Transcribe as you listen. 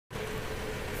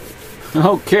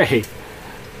Okay,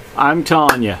 I'm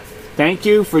telling you, thank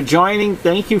you for joining.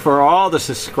 Thank you for all the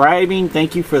subscribing.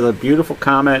 Thank you for the beautiful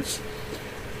comments.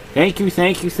 Thank you,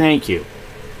 thank you, thank you.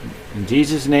 In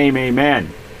Jesus' name, amen.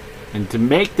 And to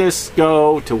make this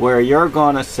go to where you're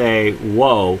going to say,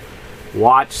 whoa,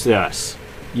 watch this.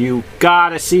 You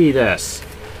gotta see this.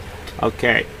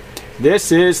 Okay,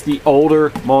 this is the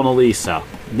older Mona Lisa.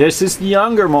 This is the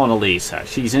younger Mona Lisa.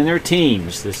 She's in her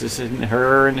teens. This is in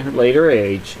her later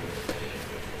age.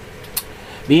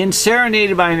 Being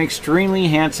serenaded by an extremely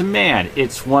handsome man.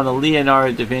 It's one of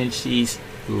Leonardo da Vinci's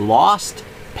lost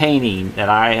painting that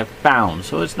I have found.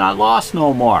 So it's not lost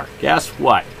no more. Guess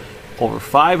what? Over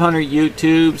 500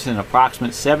 YouTubes and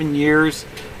approximately 7 years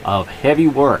of heavy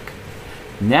work.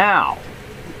 Now,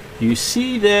 you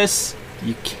see this,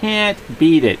 you can't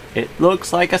beat it. It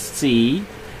looks like a C,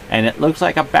 and it looks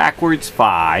like a backwards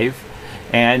 5,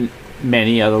 and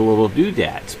many other little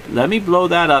doodads. Let me blow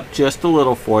that up just a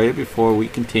little for you before we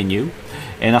continue,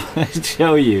 and I'll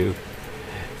show you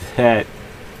that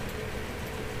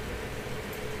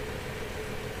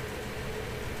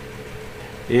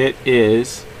it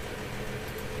is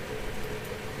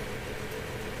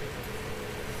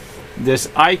this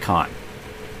icon.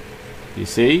 You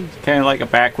see? Kind of like a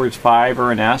backwards 5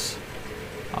 or an S.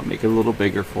 I'll make it a little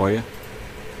bigger for you.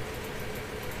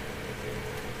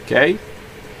 Okay?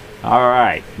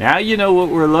 Alright. Now you know what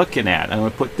we're looking at. I'm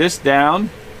going to put this down.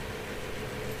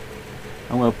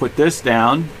 I'm going to put this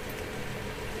down.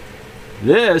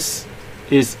 This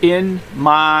is in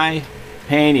my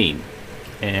painting.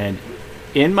 And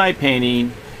in my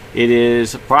painting, it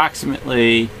is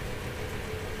approximately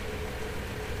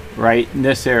right in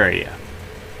this area.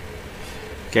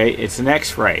 Okay, it's an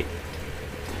X-ray.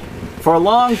 For a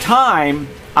long time,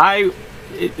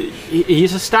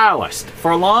 he's a stylist.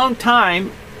 For a long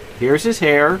time, here's his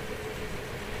hair,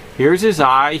 here's his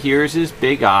eye, here's his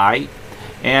big eye,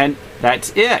 and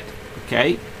that's it.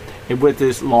 Okay, and with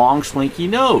this long, slinky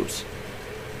nose.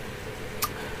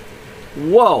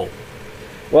 Whoa.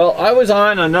 Well, I was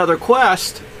on another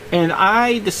quest, and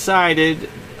I decided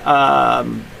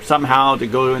somehow to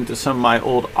go into some of my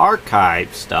old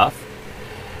archive stuff.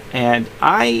 And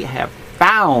I have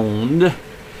found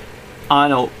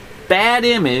on a bad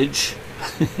image,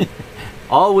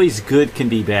 always good can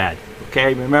be bad.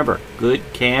 Okay, remember, good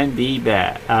can be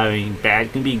bad. I mean,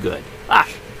 bad can be good. Ah,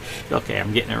 okay,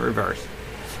 I'm getting it reversed.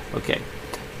 Okay,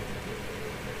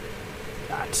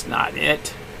 that's not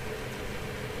it.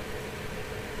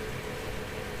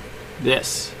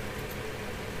 This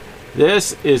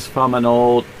is from an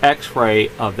old X-ray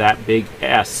of that big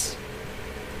S.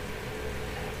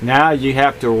 Now you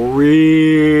have to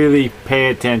really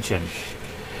pay attention.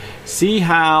 See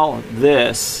how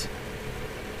this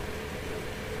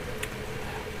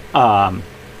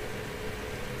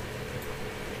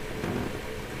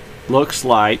looks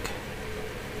like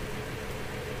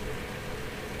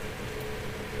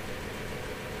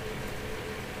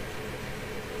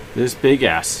this big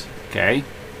S, okay?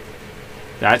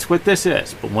 That's what this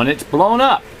is. But when it's blown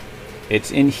up,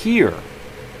 it's in here.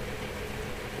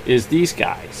 Is these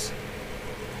guys.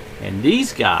 And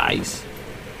these guys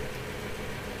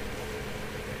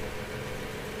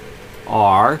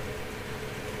are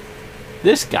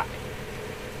this guy.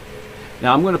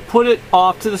 Now I'm going to put it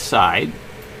off to the side,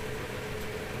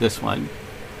 this one,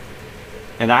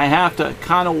 and I have to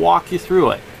kind of walk you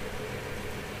through it.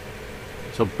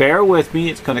 So bear with me.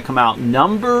 It's going to come out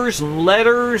numbers and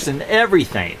letters and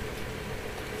everything.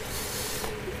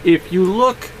 If you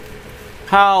look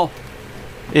how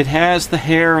it has the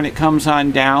hair and it comes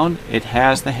on down. It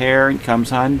has the hair and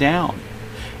comes on down.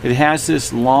 It has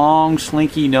this long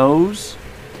slinky nose.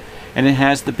 And it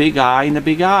has the big eye and the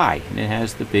big eye. And it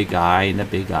has the big eye and the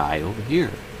big eye over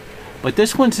here. But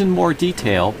this one's in more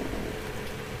detail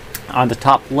on the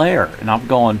top layer. And I'm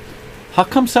going, how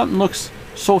come something looks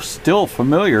so still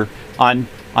familiar on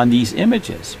these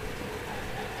images?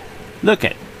 Look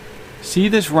at, see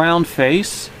this round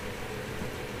face?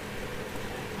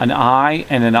 An eye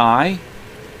and an eye.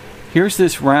 Here's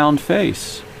this round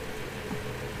face.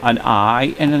 An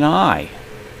eye and an eye.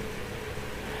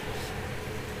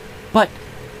 But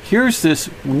here's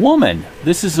this woman.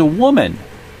 This is a woman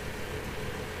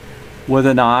with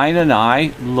an eye and an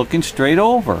eye looking straight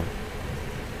over.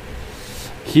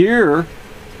 Here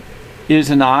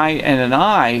is an eye and an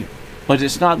eye, but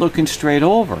it's not looking straight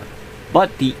over.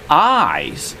 But the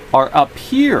eyes are up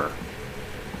here.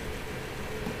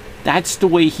 That's the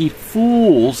way he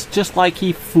fools, just like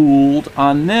he fooled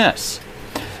on this.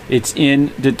 It's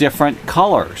in the different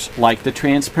colors, like the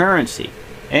transparency.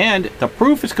 And the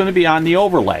proof is going to be on the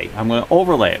overlay. I'm going to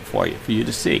overlay it for you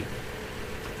to see.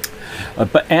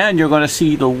 And you're going to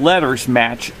see the letters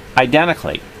match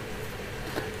identically.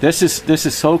 This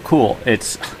is so cool.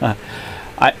 It's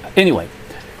anyway.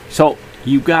 So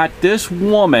you got this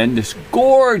woman, this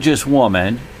gorgeous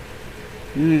woman,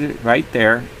 right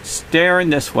there, staring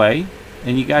this way,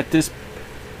 and you got this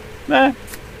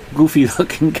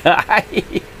goofy-looking guy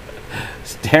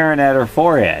staring at her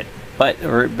forehead. But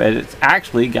it's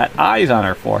actually got eyes on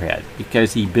her forehead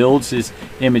because he builds his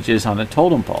images on a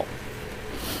totem pole.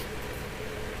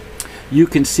 You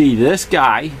can see this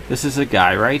guy. This is a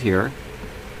guy right here.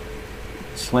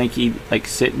 Slinky, like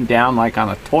sitting down like on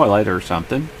a toilet or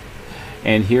something.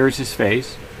 And here's his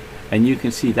face. And you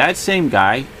can see that same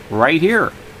guy right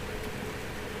here.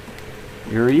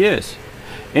 Here he is.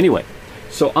 Anyway,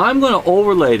 so I'm going to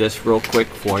overlay this real quick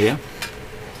for you.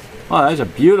 Oh, that's a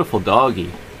beautiful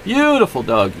doggy. Beautiful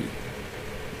doggy.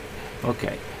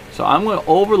 Okay, so I'm going to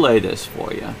overlay this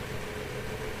for you.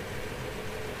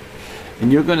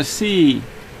 And you're going to see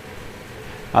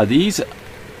how these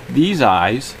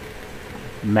eyes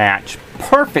match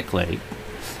perfectly.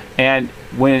 And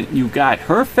when you got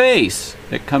her face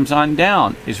that comes on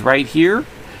down is right here.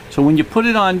 So when you put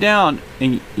it on down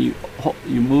and you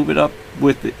move it up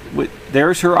with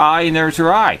there's her eye and there's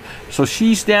her eye. So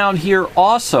she's down here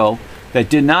also that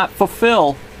did not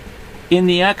fulfill in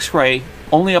the X-ray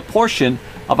only a portion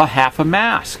of a half a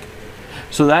mask.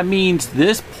 So that means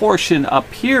this portion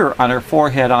up here on her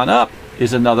forehead on up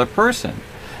is another person.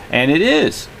 And it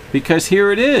is, because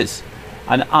here it is.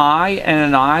 An eye and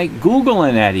an eye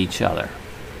googling at each other.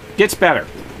 Gets better.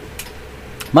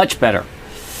 Much better.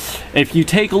 If you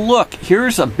take a look,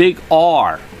 here's a big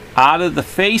R. Out of the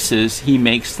faces, he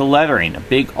makes the lettering. A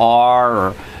big R,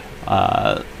 or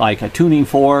like a tuning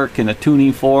fork and a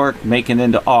tuning fork, making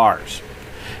into R's.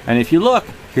 And if you look,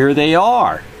 here they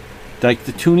are. Like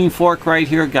the tuning fork right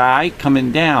here guy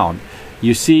coming down.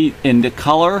 You see in the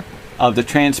color of the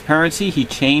transparency, he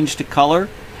changed the color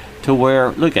to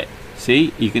where, look at,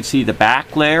 see, you can see the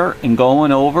back layer and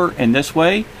going over and this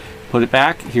way. Put it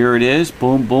back, here it is,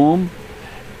 boom, boom.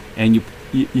 And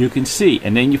you can see,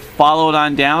 and then you follow it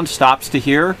on down, stops to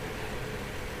here,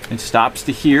 and stops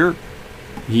to here.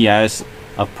 He has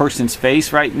a person's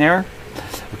face right in there.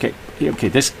 Okay,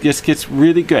 this gets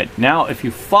really good. Now, if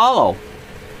you follow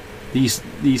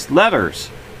these letters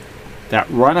that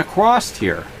run across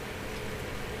here,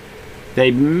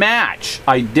 they match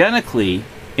identically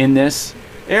in this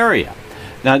area.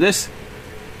 Now this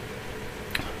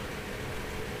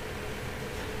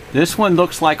one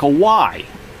looks like a Y.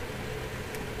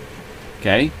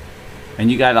 Okay,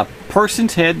 and you got a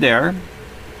person's head there.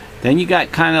 Then you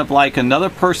got kind of like another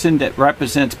person that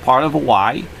represents part of a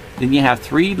Y. Then you have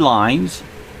 3 lines.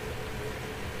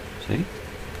 See?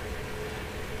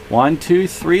 1, 2,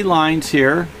 3 lines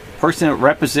here. Person that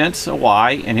represents a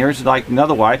Y, and here's like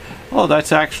another Y. Oh,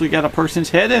 that's actually got a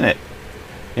person's head in it.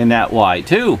 In that Y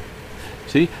too.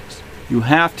 See? You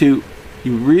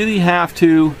really have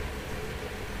to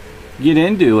get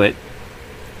into it.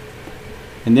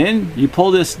 And then you pull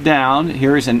this down.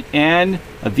 Here's an N,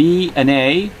 a V, an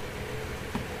A.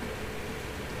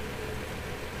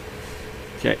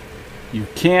 Okay. You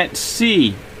can't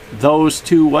see those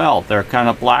too well. They're kind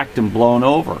of blacked and blown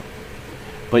over.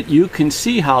 But you can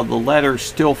see how the letters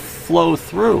still flow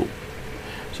through.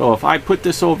 So if I put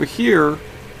this over here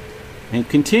and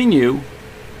continue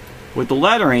with the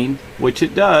lettering, which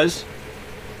it does,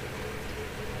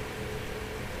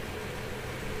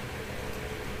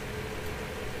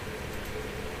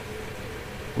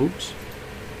 oops.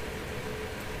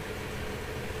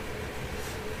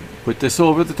 Put this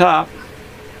over the top.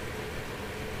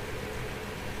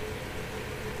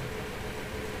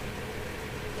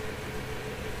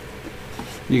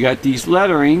 You got these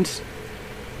letterings.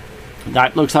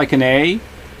 That looks like an A.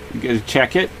 You gotta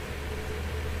check it.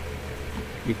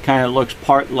 It kind of looks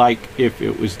part like if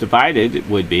it was divided, it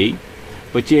would be.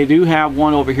 But you do have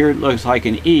one over here that looks like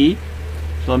an E.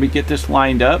 So let me get this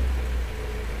lined up.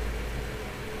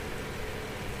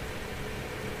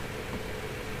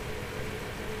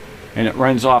 And it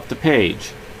runs off the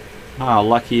page. Ah,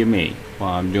 lucky of me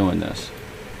while I'm doing this.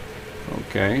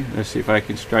 Okay, let's see if I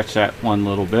can stretch that one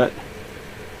little bit.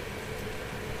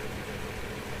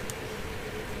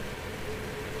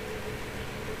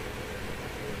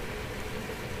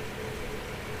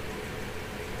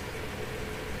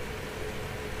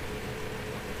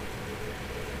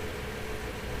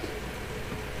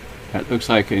 That looks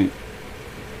like an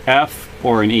F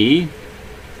or an E.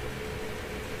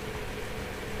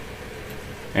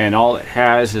 And all it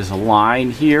has is a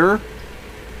line here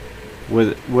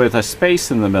with a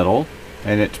space in the middle,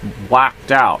 and it's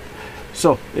blacked out.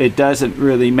 So it doesn't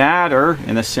really matter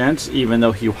in a sense, even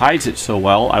though he hides it so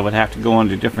well. I would have to go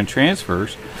into different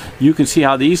transfers. You can see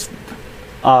how these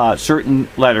certain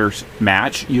letters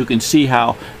match. You can see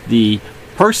how the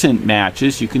person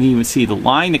matches. You can even see the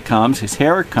line that comes, his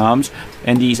hair comes,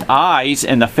 and these eyes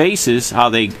and the faces, how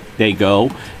they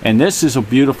go. And this is a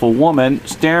beautiful woman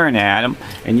staring at him,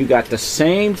 and you got the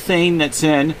same thing that's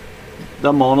in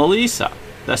the Mona Lisa.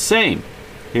 The same.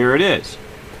 Here it is.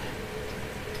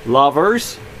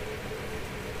 Lovers.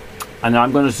 And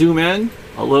I'm going to zoom in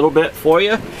a little bit for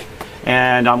you,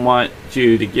 and I want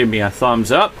you to give me a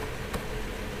thumbs up,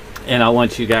 and I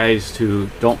want you guys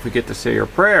to don't forget to say your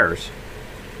prayers.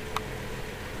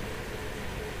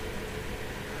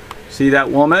 See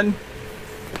that woman?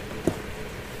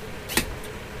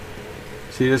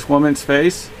 See this woman's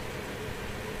face?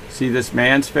 See this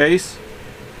man's face?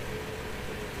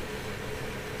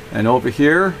 And over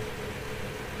here,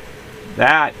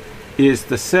 that is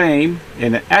the same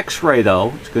in an X-ray, though.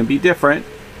 It's going to be different.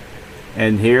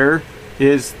 And here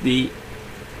is the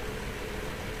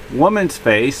woman's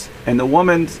face, and the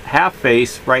woman's half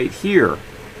face right here.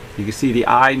 You can see the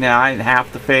eye now and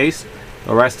half the face.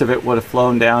 The rest of it would have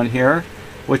flown down here,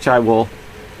 which I will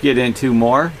get into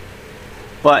more.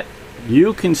 But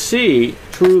you can see,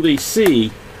 truly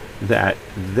see, that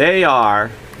they are,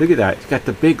 look at that, it's got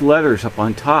the big letters up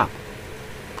on top.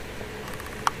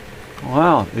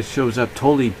 Wow, it shows up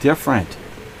totally different.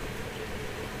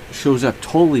 It shows up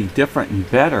totally different and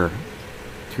better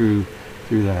through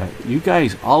that. You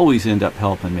guys always end up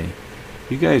helping me.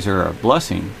 You guys are a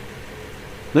blessing.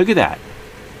 Look at that.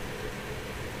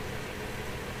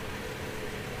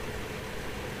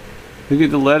 Look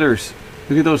at the letters.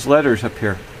 Look at those letters up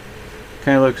here.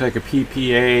 Kind of looks like a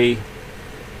PPA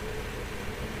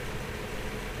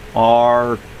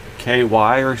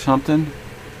RKY or something.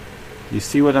 You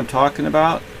see what I'm talking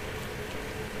about?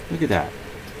 Look at that.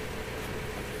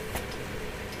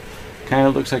 Kind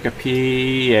of looks like a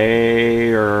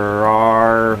PA or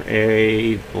RA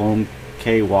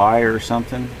KY or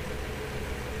something.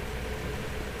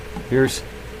 Here's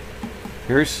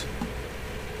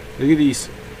look at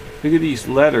these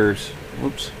letters.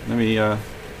 Whoops, let me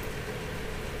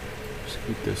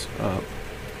scoot this up.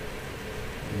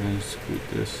 I'm going to scoot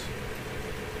this.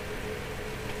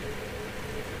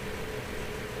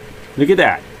 Look at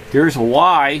that. Here's a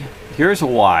Y. Here's a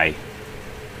Y.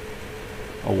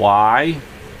 A Y.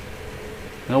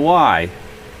 And a Y.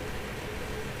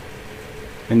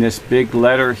 And this big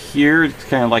letter here, it's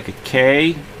kind of like a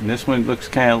K. And this one looks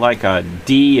kind of like a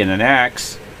D and an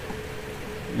X.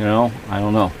 You know, I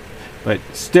don't know. But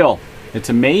still, it's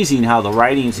amazing how the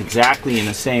writing's exactly in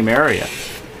the same area.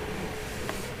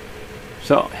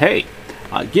 So, hey,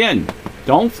 again,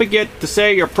 don't forget to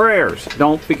say your prayers.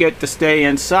 Don't forget to stay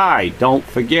inside. Don't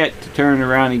forget to turn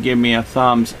around and give me a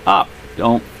thumbs up.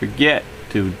 Don't forget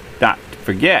to not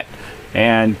forget.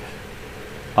 And,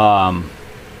 wow.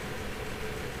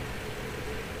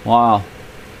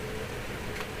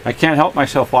 I can't help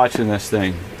myself watching this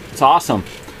thing. It's awesome.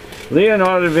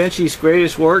 Leonardo da Vinci's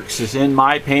greatest works is in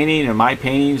my painting, and my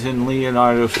painting's in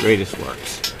Leonardo's greatest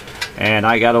works. And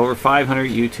I got over 500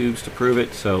 YouTubes to prove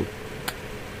it, so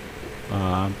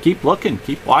keep looking,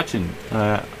 keep watching.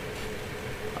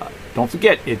 Don't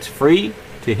forget, it's free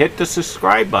to hit the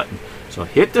subscribe button. So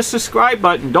hit the subscribe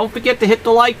button. Don't forget to hit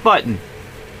the like button.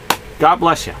 God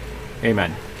bless you.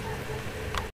 Amen.